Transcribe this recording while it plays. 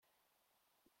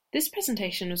This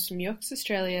presentation was from UX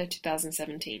Australia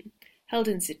 2017, held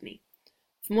in Sydney.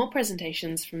 For more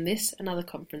presentations from this and other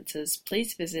conferences,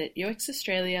 please visit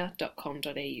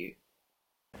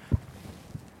uxaustralia.com.au.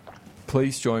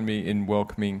 Please join me in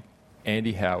welcoming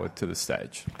Andy Howard to the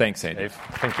stage. Thanks, Andy. Steve,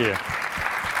 thank you.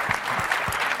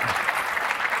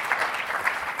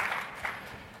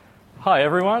 Hi,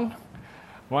 everyone.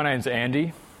 My name's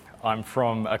Andy. I'm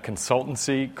from a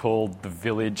consultancy called The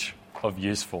Village of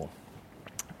Useful.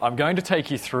 I'm going to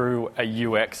take you through a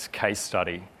UX case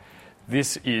study.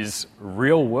 This is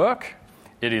real work.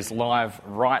 It is live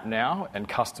right now, and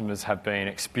customers have been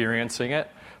experiencing it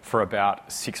for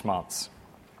about 6 months.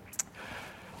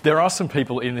 There are some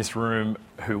people in this room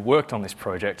who worked on this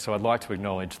project, so I'd like to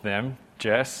acknowledge them.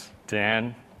 Jess,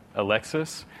 Dan,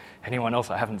 Alexis, anyone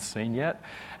else I haven't seen yet,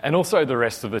 and also the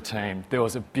rest of the team. There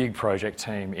was a big project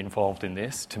team involved in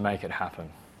this to make it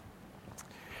happen.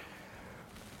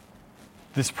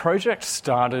 This project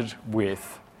started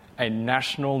with a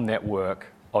national network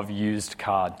of used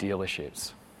car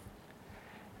dealerships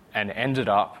and ended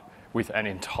up with an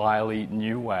entirely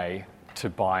new way to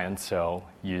buy and sell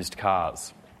used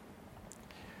cars.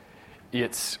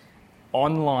 It's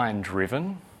online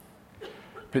driven,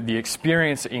 but the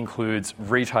experience includes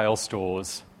retail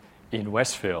stores in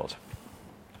Westfield.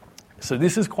 So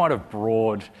this is quite a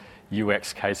broad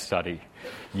UX case study.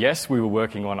 Yes, we were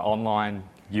working on online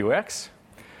UX.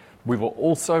 We were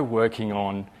also working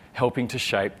on helping to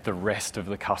shape the rest of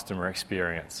the customer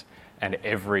experience and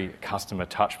every customer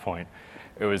touch point.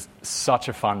 It was such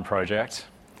a fun project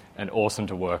and awesome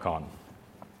to work on.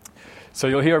 So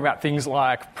you'll hear about things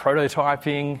like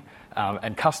prototyping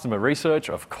and customer research,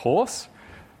 of course,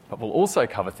 but we'll also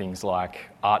cover things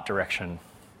like art direction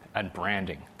and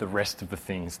branding, the rest of the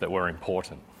things that were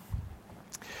important.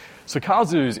 So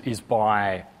CarZoos is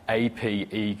by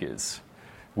AP Eagers,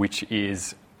 which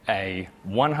is a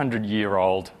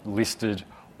 100-year-old listed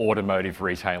automotive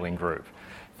retailing group.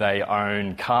 They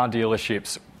own car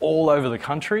dealerships all over the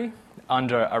country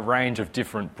under a range of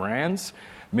different brands.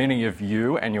 Many of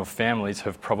you and your families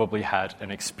have probably had an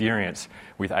experience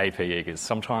with AP Eagers,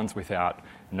 sometimes without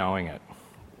knowing it.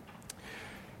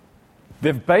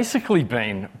 They've basically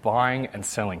been buying and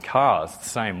selling cars the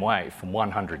same way for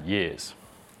 100 years.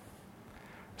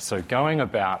 So going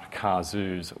about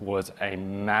CarZoos was a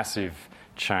massive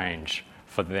change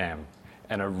for them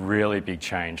and a really big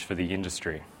change for the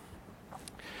industry.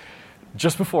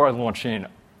 Just before I launch in,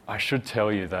 I should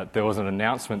tell you that there was an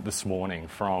announcement this morning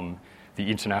from the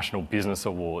International Business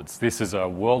Awards. This is a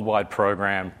worldwide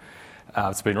program.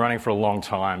 It's been running for a long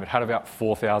time. It had about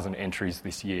 4,000 entries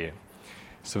this year.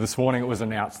 So this morning it was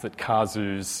announced that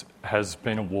CarZoos has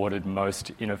been awarded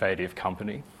Most Innovative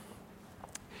Company,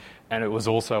 and it was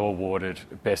also awarded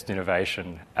Best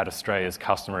Innovation at Australia's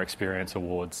Customer Experience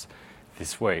Awards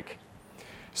this week.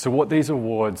 So what these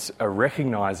awards are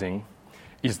recognising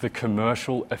is the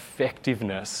commercial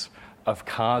effectiveness of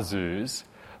CarZoos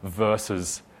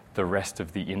versus the rest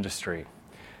of the industry.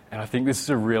 And I think this is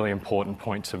a really important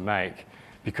point to make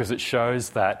because it shows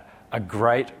that a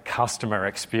great customer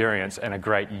experience and a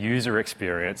great user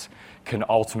experience can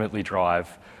ultimately drive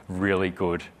really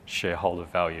good shareholder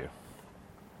value.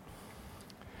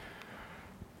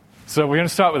 So we're going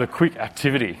to start with a quick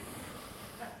activity.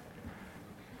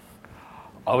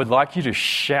 I would like you to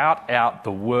shout out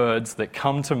the words that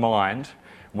come to mind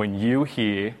when you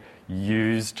hear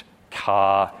used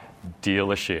car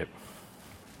dealership.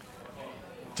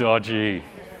 Dodgy.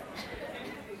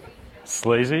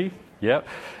 Sleazy? Yep.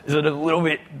 Is it a little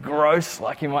bit gross,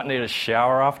 like you might need a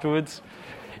shower afterwards?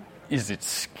 Is it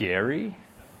scary?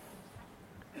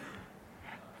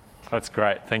 That's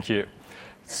great, thank you.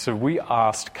 So we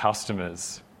asked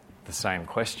customers the same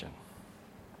question.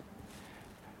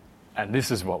 And this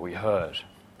is what we heard.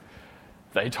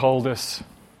 They told us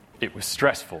it was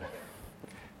stressful.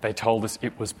 They told us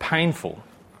it was painful.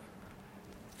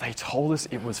 They told us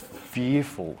it was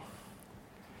fearful.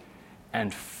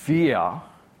 And fear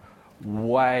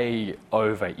way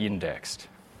over-indexed.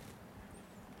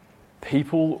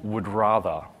 People would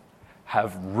rather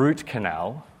have root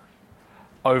canal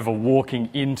over walking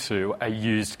into a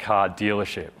used car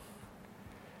dealership.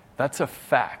 That's a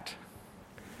fact.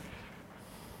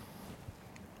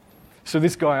 So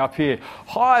this guy up here,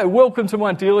 hi, welcome to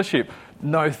my dealership.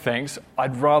 No thanks,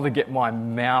 I'd rather get my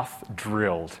mouth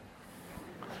drilled.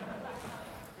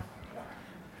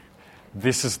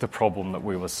 This is the problem that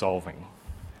we were solving.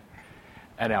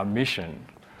 And our mission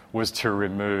was to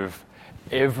remove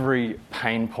every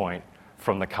pain point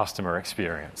from the customer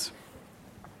experience.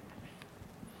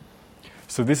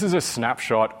 So this is a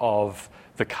snapshot of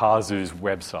the CarZoos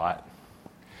website.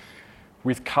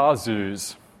 With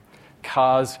Carzoos,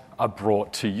 cars are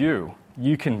brought to you.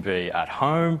 You can be at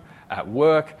home, at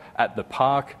work, at the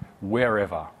park,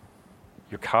 wherever.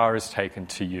 Your car is taken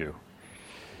to you.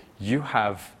 You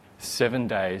have 7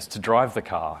 days to drive the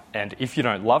car, and if you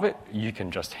don't love it, you can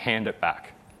just hand it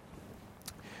back.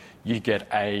 You get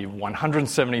a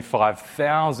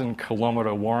 175,000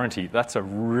 kilometre warranty. That's a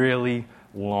really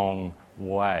long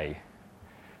way.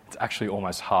 It's actually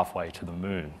almost halfway to the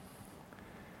moon.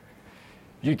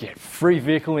 You get free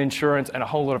vehicle insurance, and a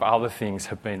whole lot of other things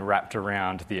have been wrapped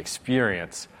around the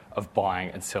experience of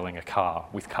buying and selling a car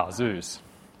with Carzoos.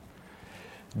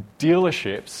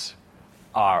 Dealerships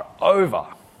are over.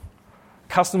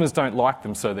 Customers don't like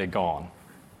them, so they're gone.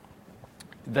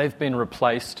 They've been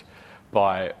replaced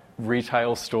by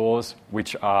retail stores,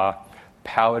 which are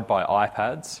powered by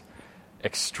iPads,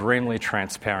 extremely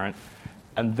transparent,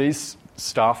 and these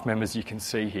staff members you can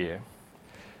see here,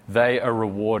 they are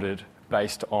rewarded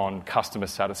based on customer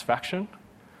satisfaction,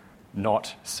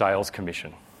 not sales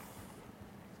commission.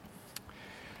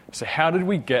 So how did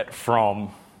we get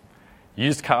from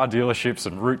used car dealerships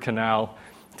and root canal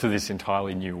to this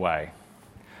entirely new way?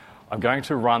 I'm going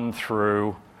to run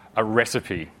through a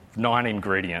recipe, 9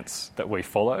 ingredients that we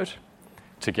followed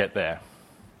to get there.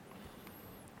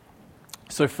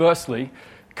 So firstly,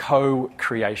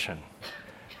 co-creation.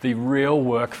 The real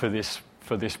work for this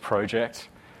project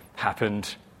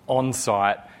happened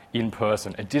on-site, in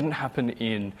person. It didn't happen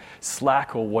in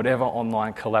Slack or whatever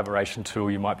online collaboration tool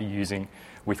you might be using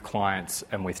with clients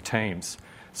and with teams.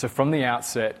 So from the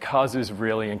outset, Carzoos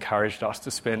really encouraged us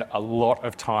to spend a lot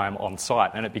of time on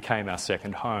site, and it became our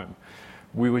second home.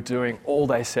 We were doing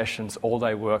all-day sessions,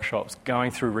 all-day workshops,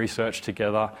 going through research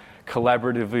together,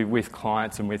 collaboratively with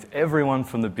clients and with everyone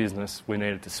from the business we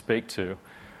needed to speak to.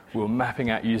 We were mapping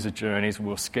out user journeys, we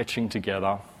were sketching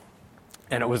together,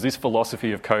 and it was this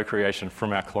philosophy of co-creation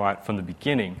from our client from the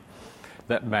beginning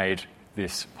that made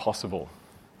this possible.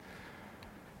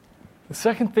 The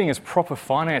second thing is proper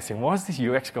financing. Why is this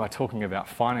UX guy talking about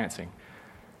financing?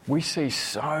 We see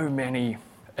so many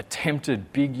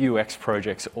attempted big UX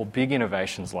projects or big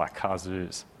innovations like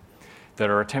Carzoos that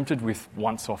are attempted with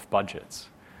once-off budgets.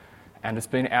 And it's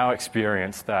been our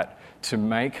experience that to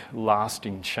make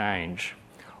lasting change,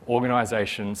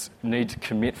 organisations need to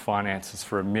commit finances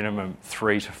for a minimum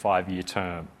 3 to 5 year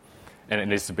term, and it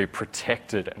needs to be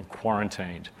protected and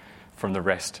quarantined from the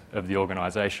rest of the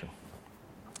organisation.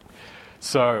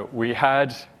 So we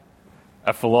had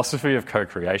a philosophy of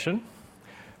co-creation,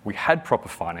 we had proper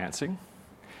financing,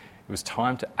 it was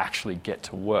time to actually get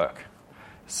to work.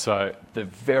 So the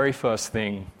very first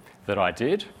thing that I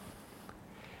did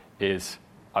is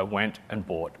I went and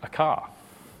bought a car.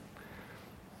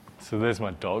 So there's my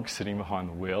dog sitting behind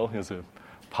the wheel. He was a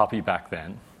puppy back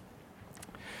then.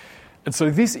 And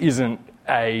so this isn't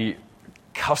a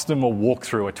customer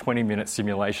walkthrough, a 20-minute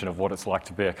simulation of what it's like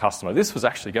to be a customer. This was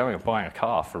actually going and buying a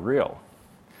car for real.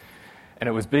 And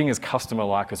it was being as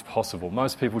customer-like as possible.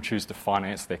 Most people choose to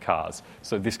finance their cars,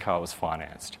 so this car was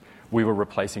financed. We were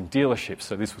replacing dealerships,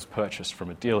 so this was purchased from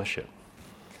a dealership.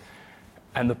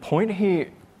 And the point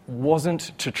here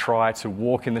wasn't to try to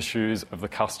walk in the shoes of the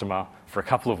customer for a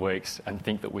couple of weeks and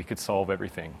think that we could solve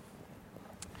everything.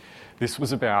 This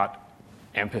was about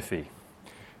empathy,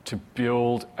 to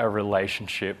build a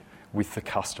relationship with the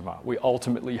customer. We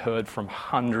ultimately heard from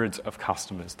hundreds of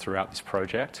customers throughout this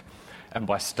project, and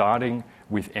by starting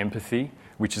with empathy,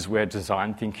 which is where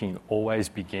design thinking always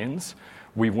begins,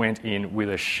 we went in with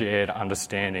a shared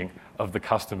understanding of the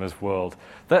customer's world.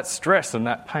 That stress and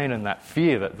that pain and that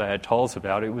fear that they had told us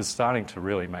about, it was starting to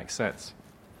really make sense.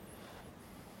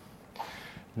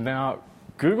 Now,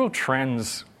 Google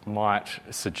Trends might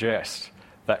suggest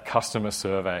that customer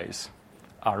surveys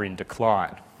are in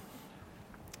decline.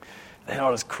 They're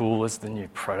not as cool as the new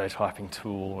prototyping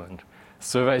tool, and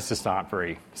surveys just aren't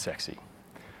very sexy.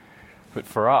 But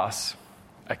for us,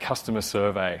 a customer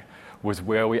survey was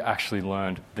where we actually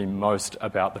learned the most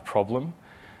about the problem,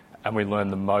 and we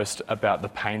learned the most about the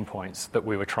pain points that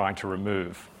we were trying to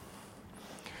remove.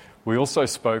 We also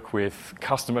spoke with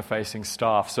customer-facing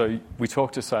staff. So we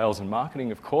talked to sales and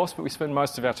marketing, of course, but we spend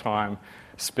most of our time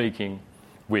speaking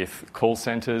with call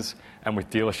centres and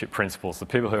with dealership principals, the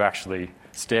people who actually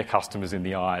stare customers in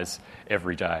the eyes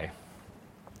every day.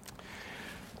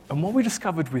 And what we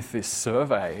discovered with this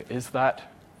survey is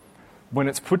that when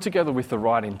it's put together with the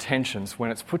right intentions,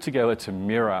 when it's put together to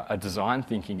mirror a design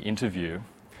thinking interview,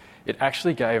 it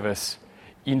actually gave us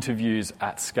interviews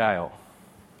at scale.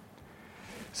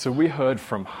 So we heard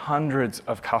from hundreds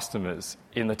of customers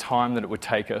in the time that it would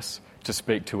take us to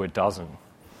speak to a dozen.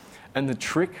 And the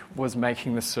trick was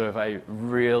making the survey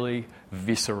really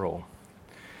visceral,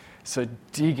 So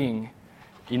digging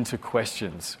into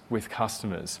questions with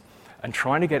customers and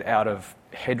trying to get out of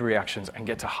head reactions and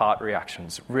get to heart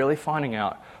reactions, really finding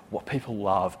out what people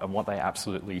love and what they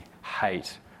absolutely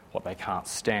hate, what they can't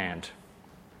stand.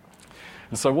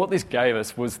 And so what this gave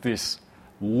us was this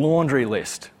laundry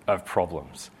list of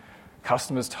problems.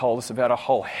 Customers told us about a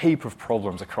whole heap of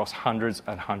problems across hundreds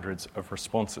and hundreds of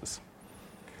responses.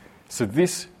 So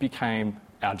this became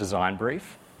our design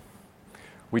brief.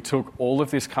 We took all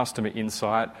of this customer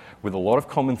insight with a lot of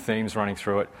common themes running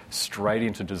through it straight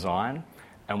into design,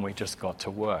 and we just got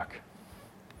to work.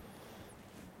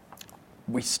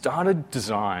 We started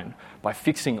design by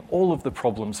fixing all of the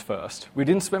problems first. We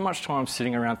didn't spend much time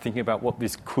sitting around thinking about what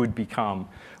this could become.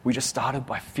 We just started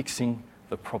by fixing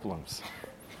the problems.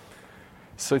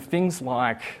 So things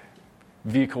like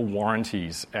vehicle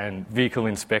warranties and vehicle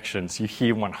inspections, you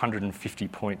hear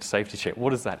 150-point safety check.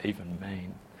 What does that even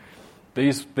mean?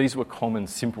 These were common,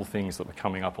 simple things that were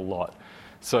coming up a lot.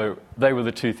 So they were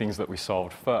the two things that we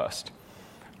solved first.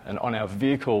 And on our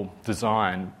vehicle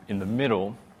design in the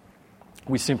middle,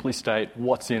 we simply state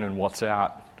what's in and what's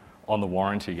out on the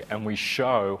warranty, and we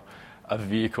show a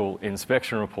vehicle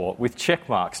inspection report with check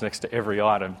marks next to every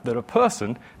item that a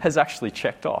person has actually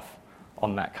checked off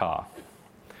on that car.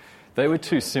 They were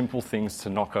two simple things to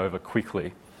knock over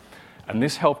quickly, and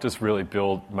this helped us really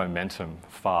build momentum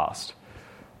fast.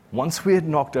 Once we had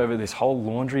knocked over this whole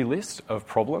laundry list of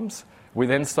problems, we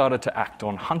then started to act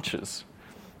on hunches.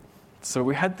 So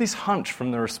we had this hunch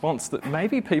from the response that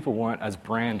maybe people weren't as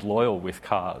brand loyal with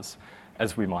cars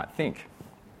as we might think.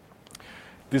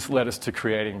 This led us to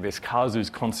creating this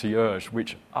CarZoos Concierge,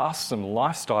 which asks some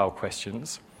lifestyle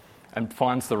questions and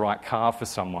finds the right car for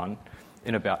someone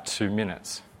in about 2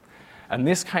 minutes. And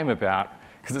this came about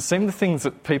because it seemed the things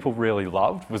that people really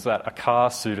loved was that a car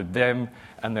suited them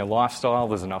and their lifestyle.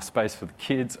 There's enough space for the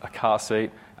kids, a car seat,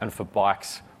 and for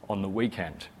bikes on the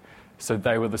weekend. So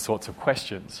they were the sorts of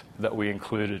questions that we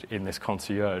included in this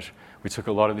concierge. We took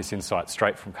a lot of this insight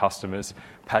straight from customers,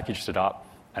 packaged it up,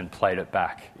 and played it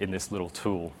back in this little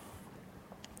tool.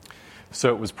 So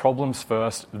it was problems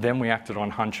first, then we acted on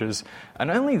hunches,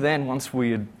 and only then, once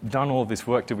we had done all of this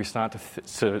work, did we start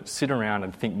to sit around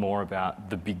and think more about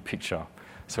the big picture.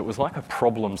 So it was like a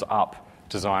problems-up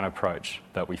design approach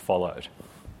that we followed.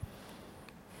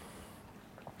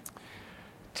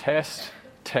 Test,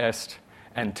 test,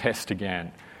 and test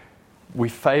again. We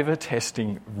favour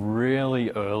testing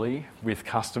really early with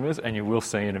customers, and you will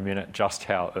see in a minute just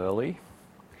how early.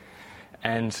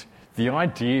 And the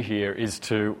idea here is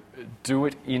to do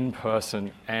it in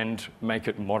person and make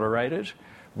it moderated.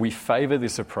 We favour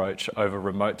this approach over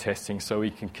remote testing so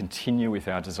we can continue with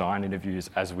our design interviews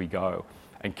as we go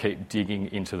and keep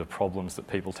digging into the problems that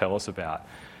people tell us about.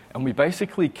 And we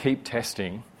basically keep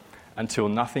testing until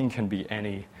nothing can be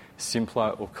any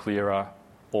simpler or clearer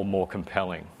or more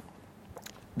compelling.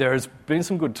 There has been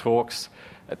some good talks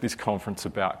at this conference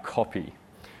about copy.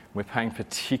 We're paying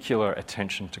particular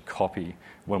attention to copy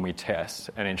when we test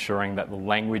and ensuring that the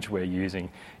language we're using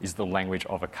is the language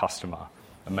of a customer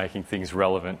and making things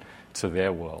relevant to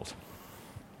their world.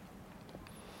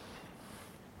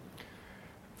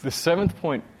 The seventh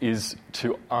point is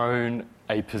to own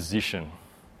a position.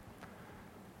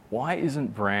 Why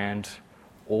isn't brand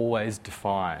always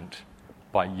defined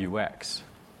by UX?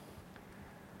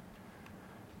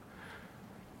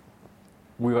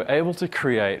 We were able to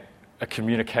create a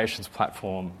communications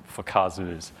platform for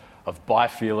CarZoos of buy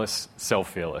fearless, sell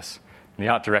fearless. And the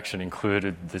art direction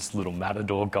included this little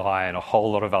Matador guy and a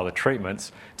whole lot of other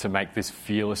treatments to make this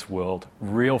fearless world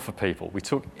real for people. We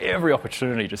took every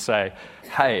opportunity to say,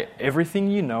 hey, everything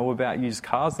you know about used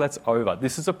cars, that's over.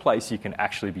 This is a place you can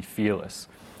actually be fearless.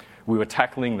 We were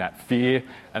tackling that fear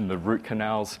and the root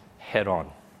canals head on.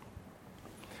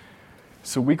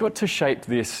 So we got to shape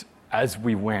this as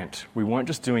we went. We weren't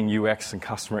just doing UX and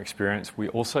customer experience, we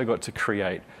also got to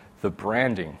create the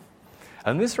branding.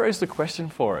 And this raised a question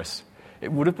for us.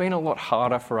 It would have been a lot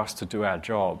harder for us to do our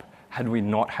job had we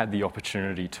not had the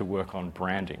opportunity to work on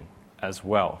branding as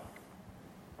well.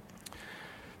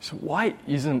 So why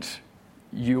isn't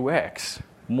UX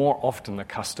more often the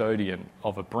custodian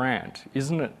of a brand?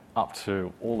 Isn't it up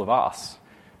to all of us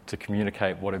to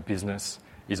communicate what a business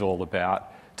is all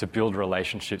about, to build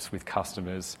relationships with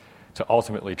customers, to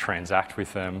ultimately transact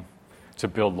with them, to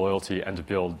build loyalty and to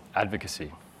build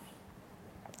advocacy?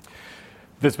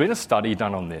 There's been a study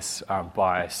done on this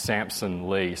by Samson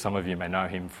Lee. Some of you may know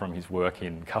him from his work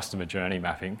in customer journey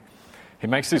mapping. He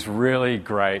makes this really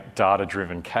great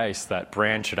data-driven case that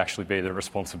brand should actually be the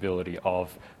responsibility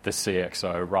of the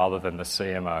CXO rather than the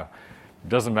CMO. It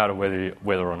doesn't matter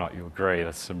whether or not you agree.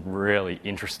 There's some really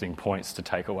interesting points to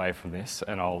take away from this,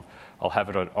 and I'll have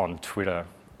it on Twitter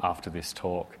after this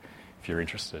talk if you're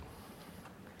interested.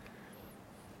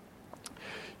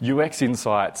 UX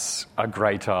insights are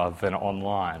greater than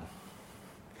online.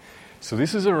 So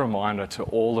this is a reminder to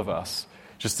all of us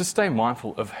just to stay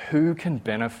mindful of who can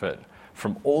benefit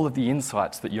from all of the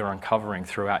insights that you're uncovering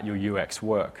throughout your UX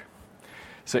work.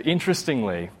 So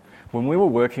interestingly, when we were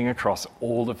working across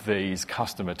all of these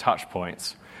customer touch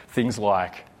points, things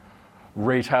like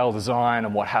retail design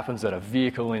and what happens at a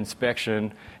vehicle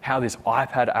inspection, how this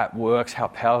iPad app works, how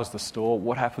powers the store,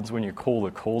 what happens when you call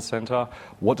the call centre,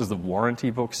 what does the warranty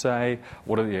book say,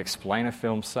 what do the explainer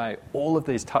films say, all of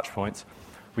these touch points,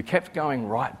 we kept going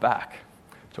right back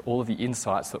to all of the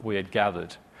insights that we had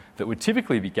gathered that would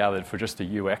typically be gathered for just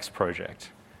a UX project,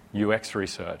 UX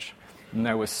research, and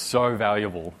they were so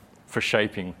valuable for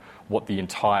shaping what the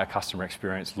entire customer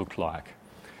experience looked like.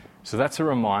 So that's a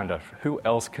reminder, who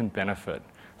else can benefit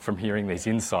from hearing these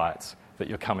insights that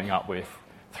you're coming up with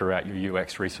throughout your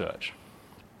UX research?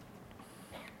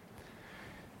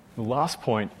 The last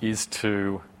point is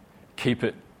to keep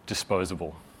it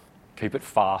disposable. Keep it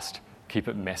fast, keep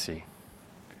it messy.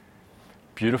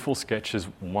 Beautiful sketches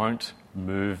won't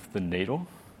move the needle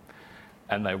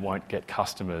and they won't get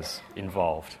customers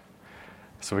involved.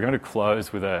 So we're going to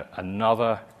close with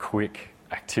another quick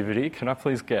activity. Can I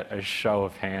please get a show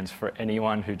of hands for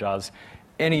anyone who does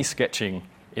any sketching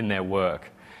in their work?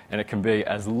 And it can be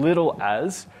as little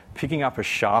as picking up a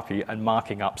Sharpie and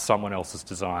marking up someone else's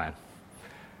design.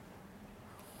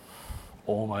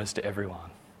 Almost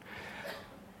everyone.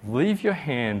 Leave your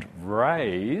hand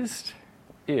raised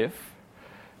if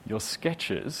your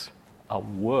sketches are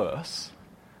worse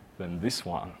than this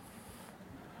one.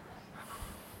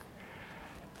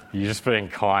 You're just being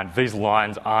kind. These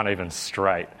lines aren't even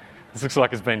straight. This looks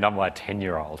like it's been done by a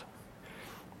 10-year-old.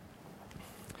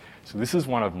 So this is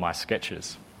one of my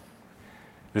sketches.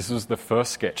 This was the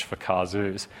first sketch for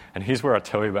Cazooz, and here's where I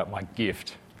tell you about my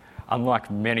gift. Unlike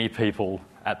many people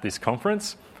at this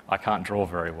conference, I can't draw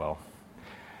very well.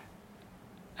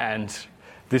 And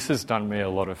this has done me a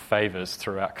lot of favours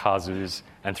throughout Cazooz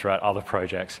and throughout other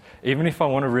projects. Even if I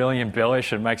want to really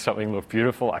embellish and make something look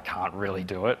beautiful, I can't really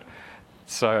do it.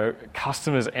 So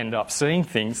customers end up seeing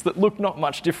things that look not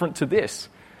much different to this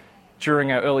during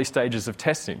our early stages of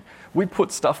testing. We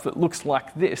put stuff that looks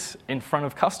like this in front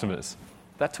of customers.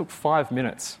 That took 5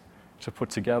 minutes to put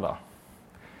together.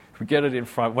 We get it in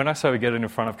front. When I say we get it in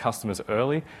front of customers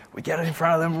early, we get it in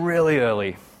front of them really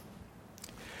early.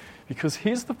 Because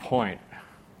here's the point.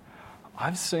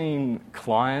 I've seen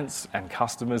clients and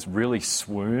customers really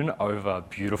swoon over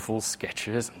beautiful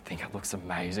sketches and think it looks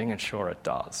amazing, and sure it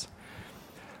does.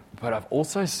 But I've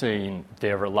also seen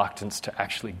their reluctance to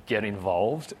actually get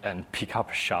involved and pick up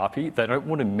a Sharpie. They don't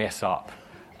want to mess up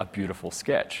a beautiful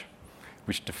sketch,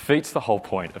 which defeats the whole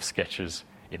point of sketches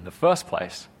in the first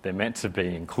place. They're meant to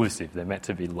be inclusive. They're meant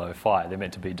to be lo-fi. They're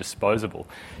meant to be disposable.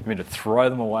 You're meant to throw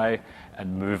them away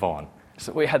and move on.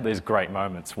 So we had these great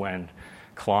moments when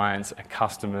clients and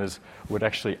customers would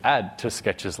actually add to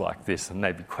sketches like this, and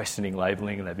they'd be questioning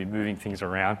labelling and they'd be moving things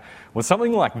around. When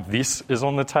something like this is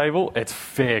on the table, it's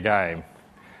fair game.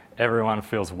 Everyone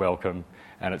feels welcome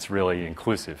and it's really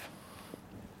inclusive.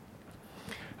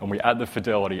 And we add the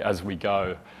fidelity as we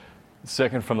go.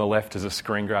 Second from the left is a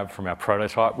screen grab from our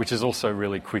prototype, which is also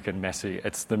really quick and messy.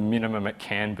 It's the minimum it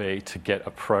can be to get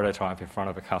a prototype in front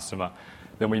of a customer.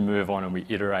 Then we move on and we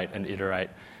iterate and iterate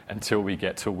until we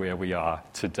get to where we are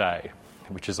today,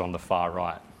 which is on the far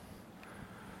right.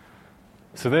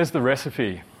 So there's the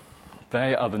recipe.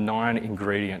 They are the 9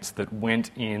 ingredients that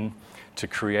went in to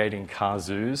creating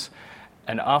Cazooz.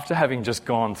 And after having just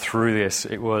gone through this,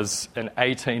 it was an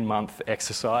 18-month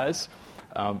exercise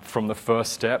from the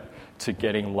first step to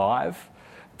getting live.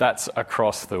 That's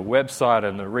across the website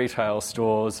and the retail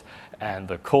stores and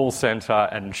the call centre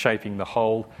and shaping the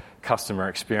whole customer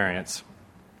experience.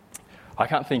 I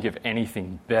can't think of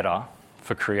anything better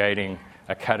for creating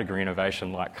a category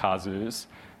innovation like Cazooz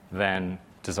than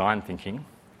design thinking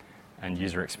and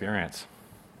user experience.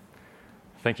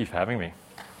 Thank you for having me.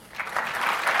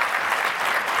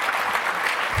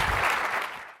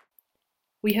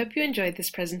 We hope you enjoyed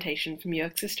this presentation from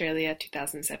UX Australia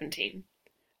 2017.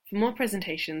 For more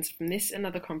presentations from this and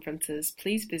other conferences,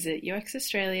 please visit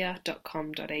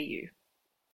uxaustralia.com.au.